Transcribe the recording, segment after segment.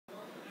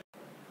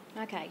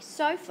Okay,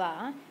 so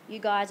far you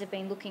guys have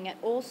been looking at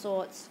all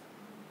sorts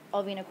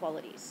of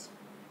inequalities.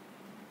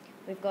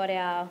 We've got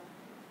our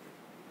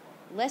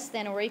less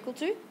than or equal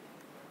to,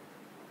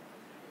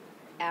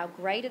 our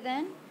greater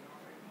than,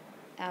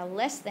 our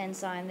less than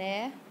sign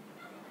there,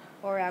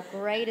 or our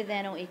greater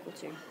than or equal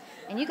to.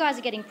 And you guys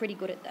are getting pretty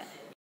good at that.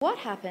 What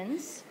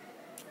happens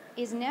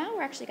is now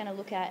we're actually going to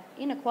look at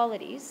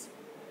inequalities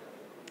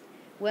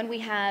when we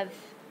have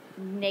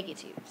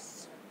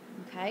negatives.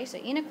 Okay, so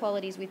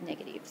inequalities with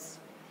negatives.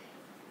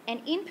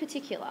 And in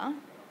particular,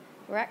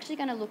 we're actually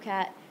going to look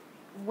at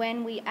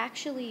when we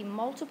actually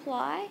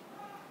multiply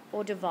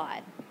or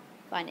divide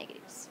by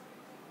negatives.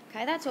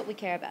 Okay, that's what we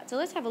care about. So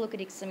let's have a look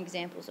at some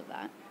examples of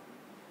that.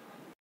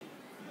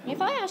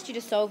 If I asked you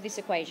to solve this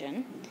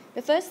equation,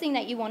 the first thing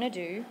that you want to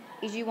do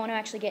is you want to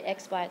actually get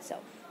x by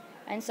itself.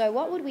 And so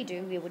what would we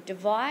do? We would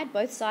divide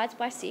both sides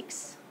by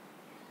 6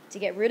 to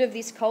get rid of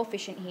this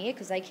coefficient here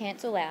because they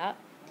cancel out.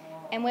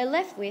 And we're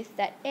left with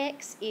that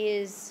x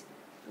is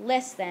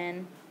less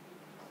than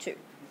 2.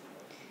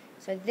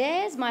 So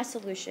there's my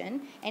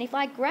solution. And if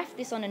I graph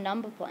this on a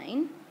number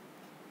plane,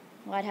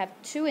 well, I'd have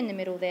 2 in the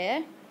middle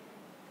there.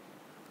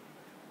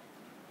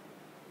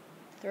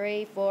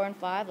 3, 4, and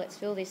 5. Let's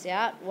fill this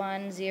out.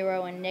 1,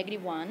 0, and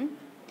 -1.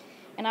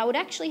 And I would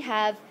actually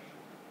have,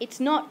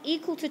 it's not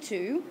equal to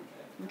 2,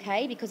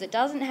 okay, because it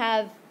doesn't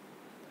have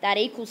that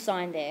equal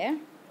sign there.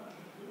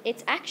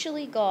 It's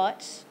actually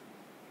got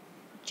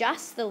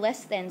just the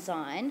less than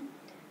sign,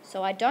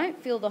 so I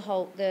don't fill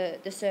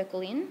the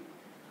circle in,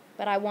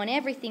 but I want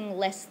everything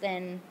less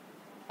than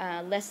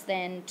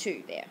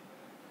 2 there.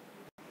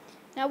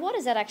 Now, what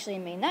does that actually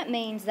mean? That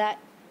means that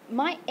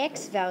my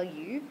x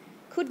value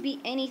could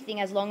be anything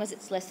as long as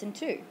it's less than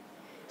 2.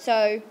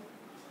 So,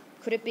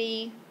 could it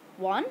be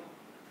 1?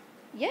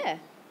 Yeah,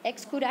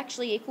 x could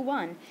actually equal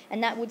 1,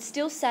 and that would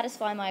still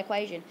satisfy my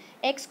equation.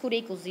 X could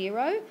equal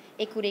 0,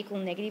 it could equal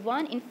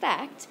 -1. In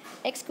fact,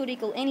 x could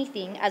equal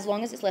anything as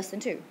long as it's less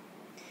than 2.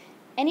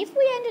 And if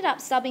we ended up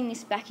subbing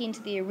this back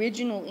into the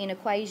original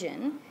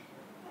inequation,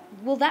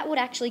 well, that would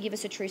actually give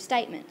us a true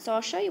statement. So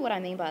I'll show you what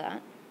I mean by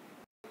that.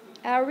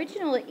 Our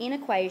original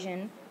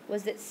inequation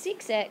was that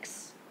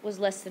 6x was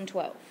less than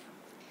 12.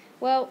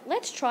 Well,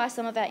 let's try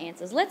some of our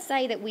answers. Let's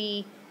say that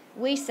we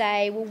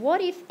say, well,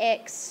 what if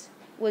x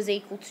was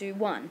equal to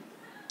 1?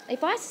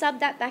 If I sub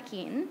that back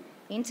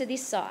into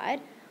this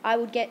side, I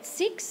would get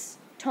 6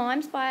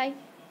 times by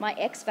my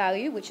x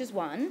value, which is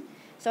 1.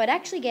 So I'd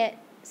actually get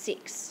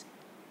 6.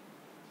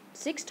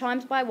 6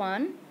 times by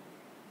 1,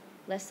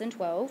 less than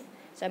 12.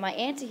 So my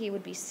answer here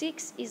would be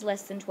 6 is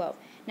less than 12.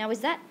 Now, is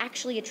that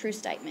actually a true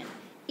statement?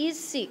 Is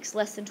 6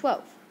 less than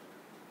 12?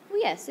 Well,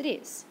 yes, it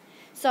is.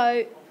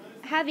 So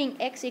having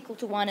x equal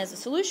to 1 as a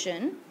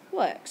solution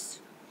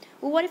works.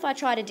 Well, what if I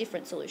tried a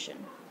different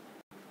solution?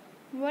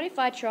 What if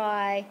I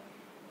try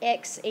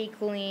x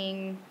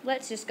equaling,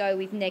 let's just go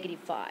with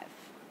 -5.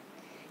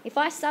 If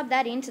I sub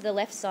that into the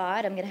left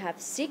side, I'm going to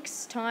have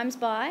 6 times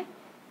by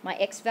my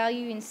x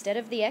value instead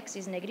of the x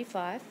is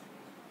 -5,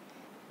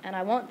 and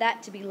I want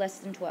that to be less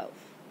than 12.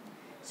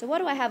 So what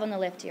do I have on the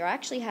left here? I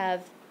actually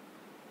have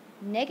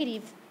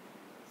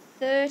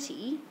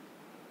 -30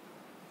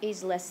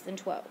 is less than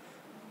 12.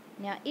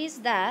 Now,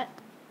 is that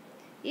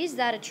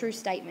a true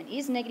statement?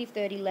 Is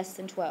 -30 less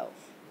than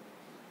 12?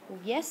 Well,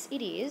 yes,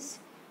 it is,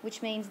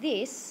 which means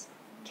this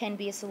can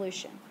be a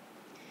solution.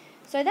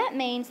 So that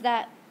means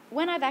that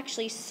when I've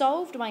actually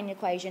solved my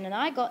equation and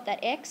I got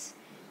that x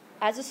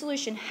as a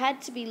solution had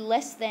to be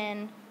less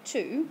than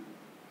 2,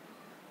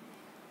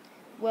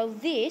 well,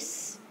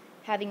 this,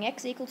 having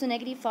x equal to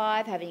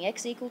 -5, having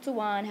x equal to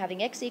 1,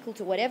 having x equal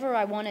to whatever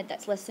I wanted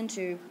that's less than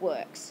 2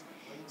 works.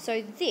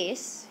 So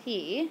this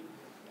here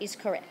is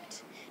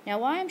correct. Now,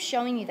 why I'm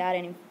showing you that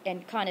and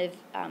kind of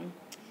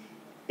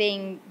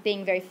being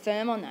very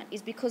firm on that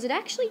is because it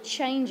actually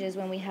changes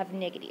when we have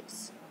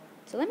negatives.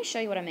 So let me show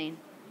you what I mean.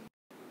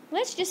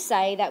 Let's just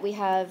say that we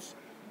have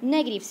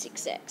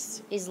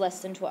 -6x is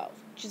less than 12,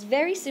 which is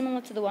very similar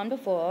to the one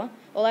before.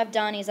 All I've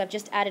done is I've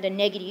just added a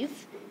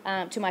negative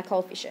to my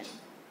coefficient.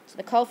 So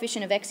the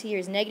coefficient of x here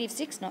is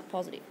 -6, not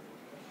positive.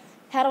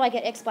 How do I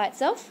get x by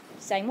itself?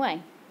 Same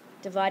way.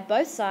 Divide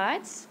both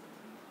sides,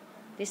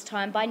 this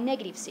time by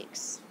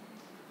 -6.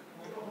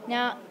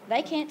 Now,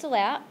 they cancel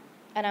out,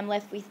 and I'm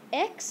left with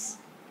x.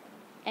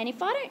 And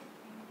if I don't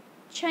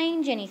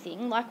change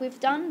anything, like we've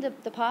done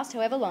the past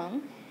however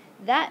long,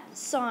 that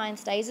sign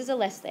stays as a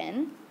less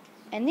than.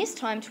 And this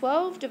time,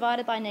 12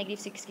 divided by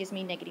 -6 gives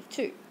me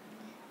 -2.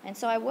 And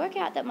so I work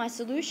out that my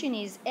solution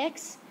is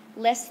x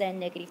less than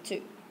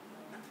 -2.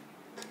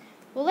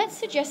 Well, let's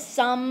suggest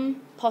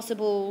some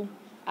possible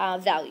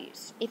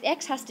values. If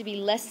x has to be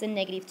less than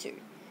 -2,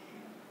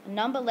 a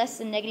number less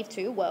than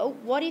 -2, well,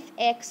 what if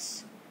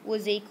x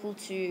was equal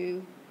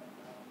to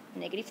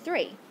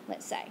 -3,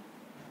 let's say?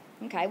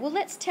 Okay, well,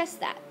 let's test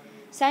that.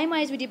 Same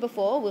way as we did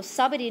before, we'll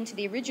sub it into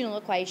the original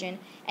equation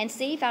and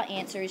see if our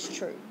answer is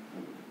true.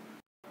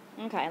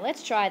 Okay,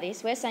 let's try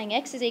this. We're saying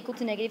x is equal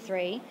to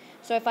 -3.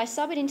 So if I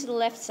sub it into the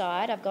left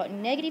side, I've got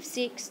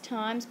 -6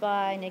 times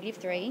by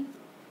 -3.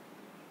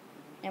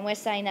 and we're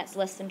saying that's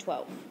less than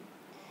 12.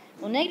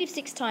 Well, negative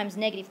 6 times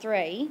negative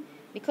 3,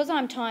 because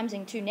I'm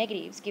timesing two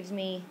negatives, gives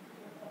me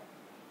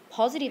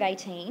positive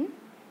 18.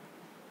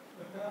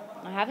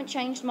 I haven't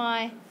changed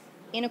my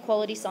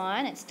inequality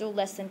sign, it's still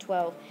less than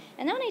 12.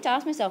 And now I need to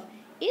ask myself,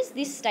 is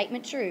this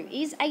statement true?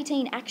 Is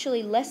 18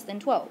 actually less than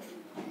 12?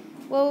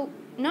 Well,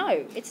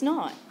 no, it's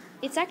not.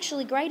 It's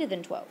actually greater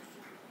than 12.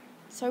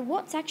 So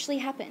what's actually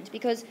happened?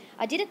 Because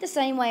I did it the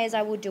same way as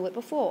I would do it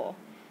before.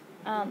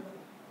 I'm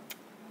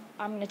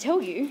going to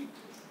tell you,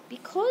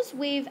 because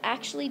we've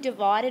actually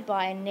divided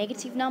by a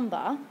negative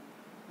number,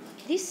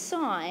 this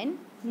sign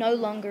no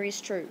longer is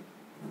true.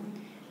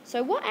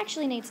 So what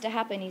actually needs to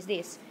happen is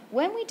this.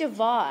 When we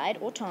divide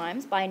or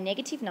times by a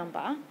negative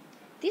number,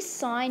 this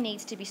sign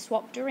needs to be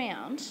swapped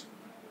around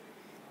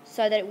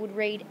so that it would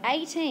read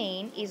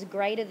 18 is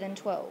greater than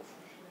 12.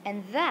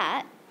 And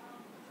that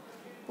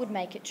would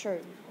make it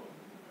true.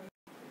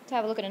 Let's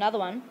have a look at another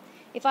one.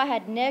 If I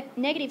had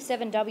negative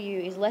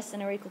 7w is less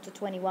than or equal to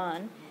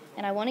 21,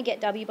 and I want to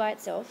get w by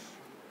itself,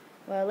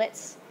 well,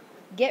 let's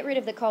get rid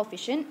of the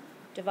coefficient,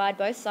 divide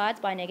both sides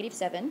by negative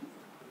 7.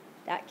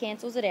 That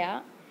cancels it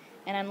out.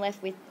 And I'm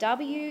left with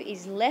w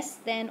is less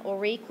than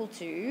or equal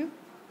to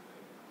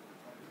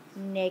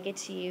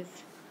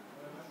negative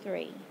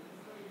 3.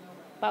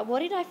 But what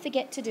did I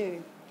forget to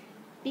do?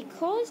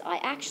 Because I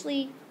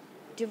actually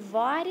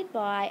divided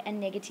by a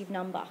negative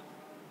number,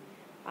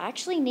 I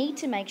actually need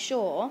to make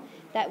sure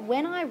that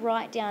when I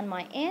write down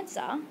my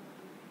answer,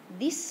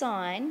 this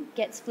sign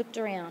gets flipped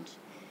around.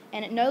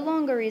 And it no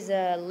longer is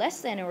a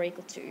less than or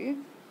equal to,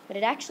 but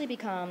it actually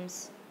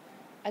becomes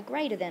a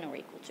greater than or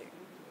equal to.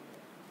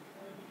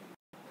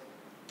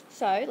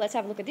 So let's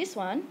have a look at this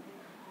one.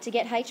 To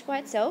get h by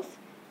itself,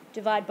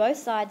 divide both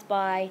sides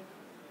by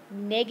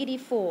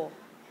negative 4.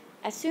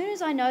 As soon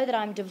as I know that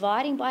I'm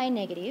dividing by a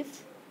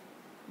negative,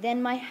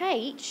 then my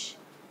h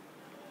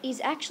is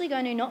actually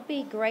going to not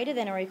be greater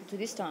than or equal to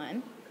this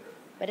time,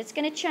 but it's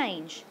going to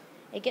change.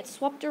 It gets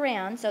swapped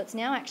around, so it's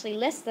now actually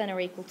less than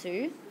or equal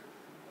to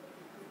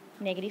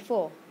negative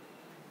 4.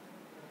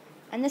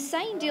 And the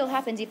same deal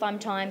happens if I'm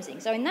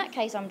timesing. So in that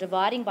case, I'm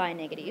dividing by a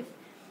negative,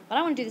 but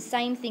I want to do the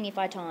same thing if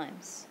I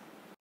times.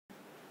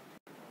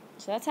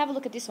 So let's have a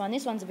look at this one.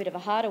 This one's a bit of a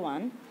harder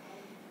one.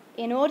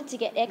 In order to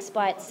get x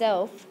by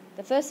itself,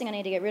 the first thing I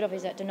need to get rid of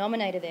is that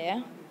denominator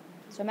there.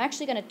 So I'm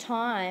actually going to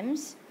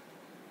times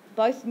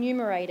both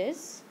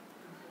numerators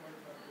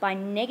by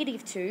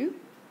negative 2.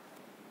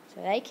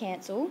 So they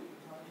cancel.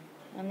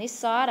 On this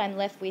side, I'm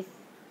left with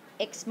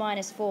x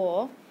minus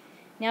 4.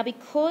 Now,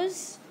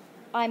 because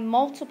I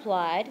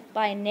multiplied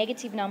by a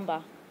negative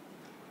number,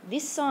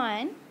 this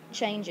sign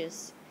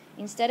changes.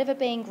 Instead of it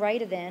being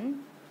greater than,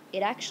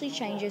 it actually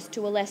changes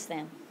to a less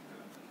than.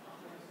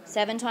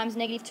 7 times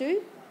negative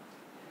 2,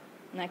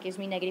 and that gives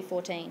me negative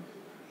 14.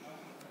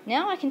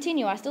 Now I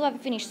continue. I still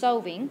haven't finished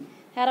solving.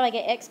 How do I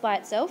get x by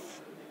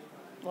itself?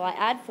 Well, I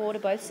add 4 to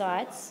both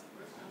sides.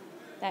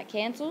 That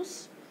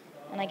cancels.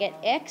 And I get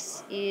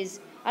x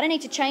is... I don't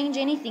need to change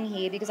anything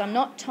here because I'm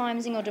not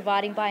timesing or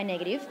dividing by a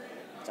negative.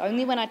 It's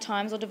only when I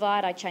times or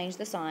divide I change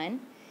the sign.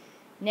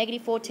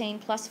 Negative 14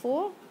 plus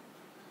 4.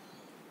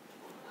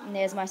 And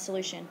there's my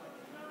solution.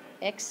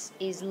 X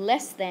is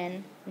less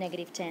than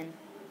negative 10.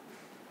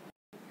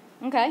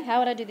 Okay, how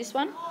would I do this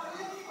one?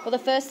 Well, the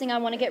first thing I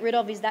want to get rid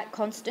of is that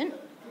constant.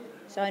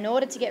 So in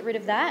order to get rid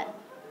of that,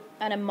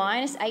 and a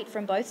minus 8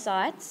 from both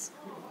sides,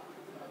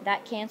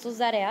 that cancels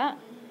that out.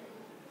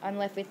 I'm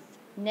left with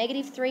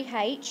negative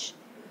 3h.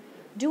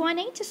 Do I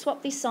need to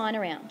swap this sign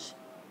around?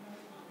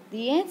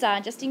 The answer,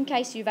 just in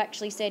case you've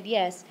actually said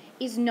yes,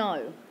 is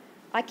no.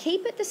 I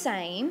keep it the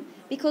same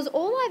because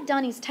all I've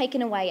done is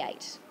taken away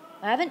 8.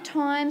 I haven't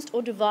times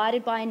or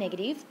divided by a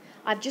negative.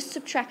 I've just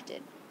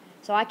subtracted.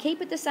 So I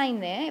keep it the same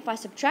there. If I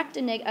subtract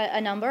a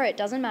number, it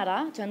doesn't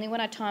matter. It's only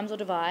when I times or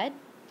divide.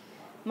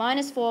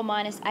 Minus 4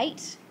 minus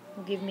 8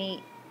 will give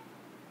me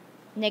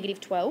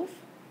negative 12.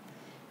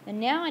 And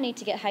now I need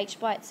to get h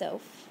by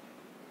itself.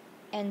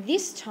 And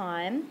this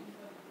time,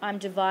 I'm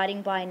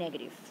dividing by a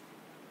negative.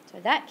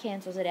 So that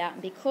cancels it out.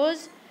 And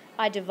because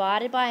I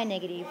divided by a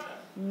negative,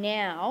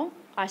 now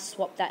I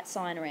swap that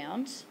sign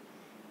around.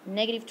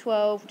 Negative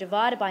 12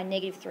 divided by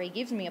negative 3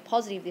 gives me a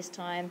positive this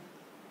time,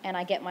 and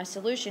I get my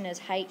solution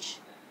as h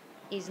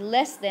is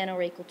less than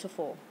or equal to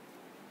 4.